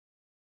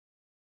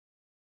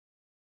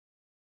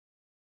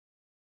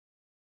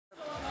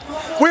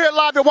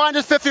live at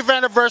Wyandanch's 50th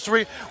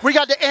anniversary. We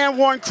got the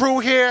N1 crew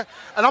here,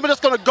 and I'm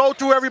just going to go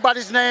through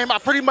everybody's name. I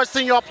pretty much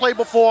seen y'all play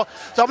before,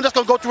 so I'm just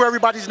going to go through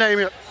everybody's name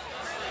here.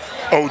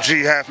 OG,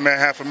 half man,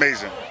 half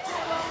amazing.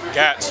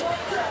 Gats.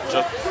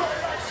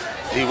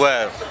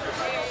 D-Web.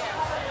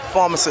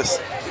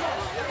 Pharmacist.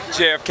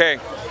 JFK.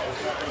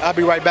 I'll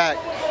be right back.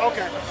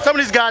 Okay. Some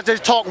of these guys, they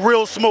talk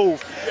real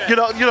smooth. Yeah.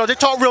 You know, they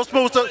talk real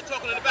smooth. So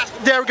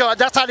there we go.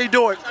 That's how they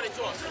do it.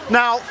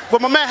 Now,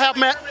 with my man, half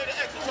man.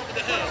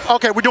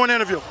 Okay, we're doing an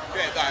interview.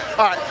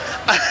 All right.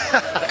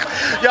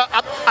 Yeah,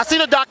 I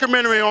seen a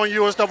documentary on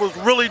you and stuff. It was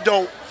really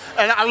dope,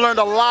 and I learned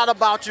a lot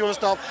about you and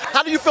stuff.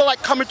 How do you feel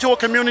like coming to a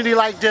community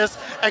like this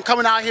and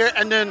coming out here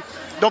and then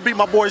don't beat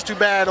my boys too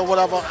bad or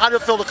whatever? How do you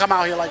feel to come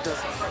out here like this?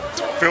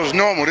 Feels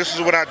normal. This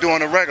is what I do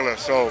on the regular,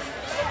 so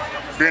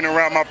being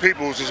around my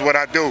peoples is what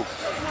I do.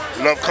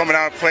 Love coming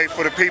out and play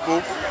for the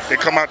people. They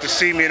come out to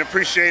see me and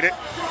appreciate it,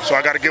 so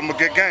I got to give them a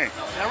good game.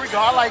 There we go.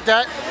 I like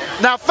that.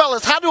 Now,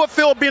 fellas, how do it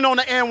feel being on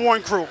the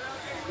N1 crew?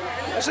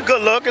 It's a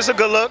good look. It's a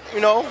good look.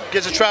 You know,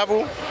 get to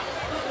travel,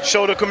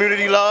 show the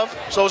community love.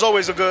 So it's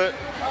always a good.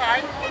 All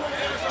right.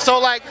 So,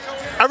 like,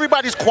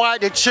 everybody's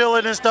quiet. They're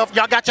chilling and stuff.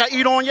 Y'all got y'all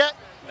eat on yet?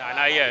 Nah,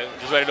 not yet.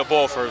 Just ready to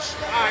ball first.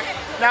 All right.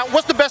 Now,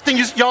 what's the best thing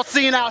y'all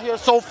seen out here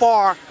so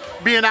far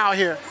being out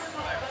here?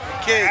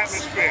 The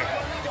kids. Atmosphere.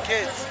 The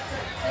kids.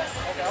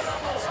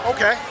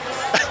 Okay.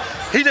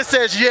 He just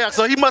says yeah,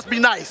 so he must be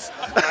nice.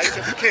 I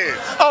said the kids.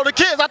 Oh, the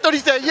kids. I thought he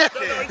said yeah.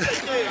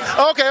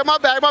 Okay, my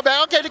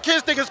bad. Okay, the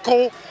kids think it's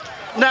cool.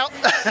 Now,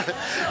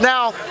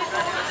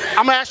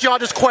 I'm gonna ask y'all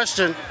this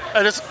question,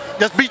 and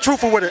just be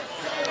truthful with it.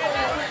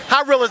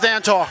 How real is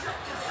Antar?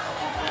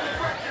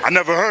 I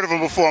never heard of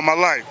him before in my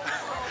life.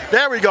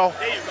 There we go.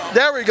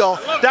 There we go.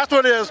 That's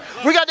what it is.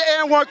 We got the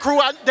N1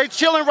 crew. They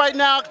chilling right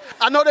now.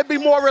 I know they'd be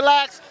more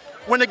relaxed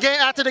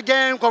after the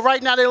game, because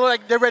right now they look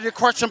like they're ready to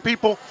crush some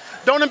people.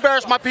 Don't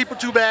embarrass my people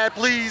too bad,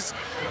 please.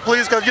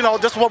 Please, because, you know,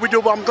 this is what we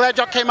do. But I'm glad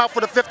y'all came out for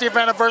the 50th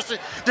anniversary.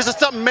 This is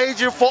something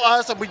major for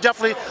us, and we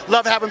definitely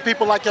love having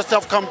people like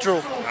yourself come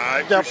true.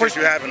 I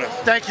appreciate you having us.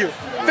 Thank you.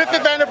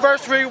 50th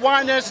anniversary,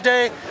 Wyandanch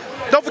Day.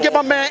 Don't forget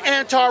my man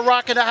Antar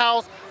rocking the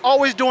house.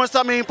 Always doing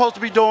something he ain't supposed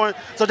to be doing.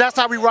 So that's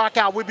how we rock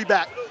out. We'll be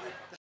back.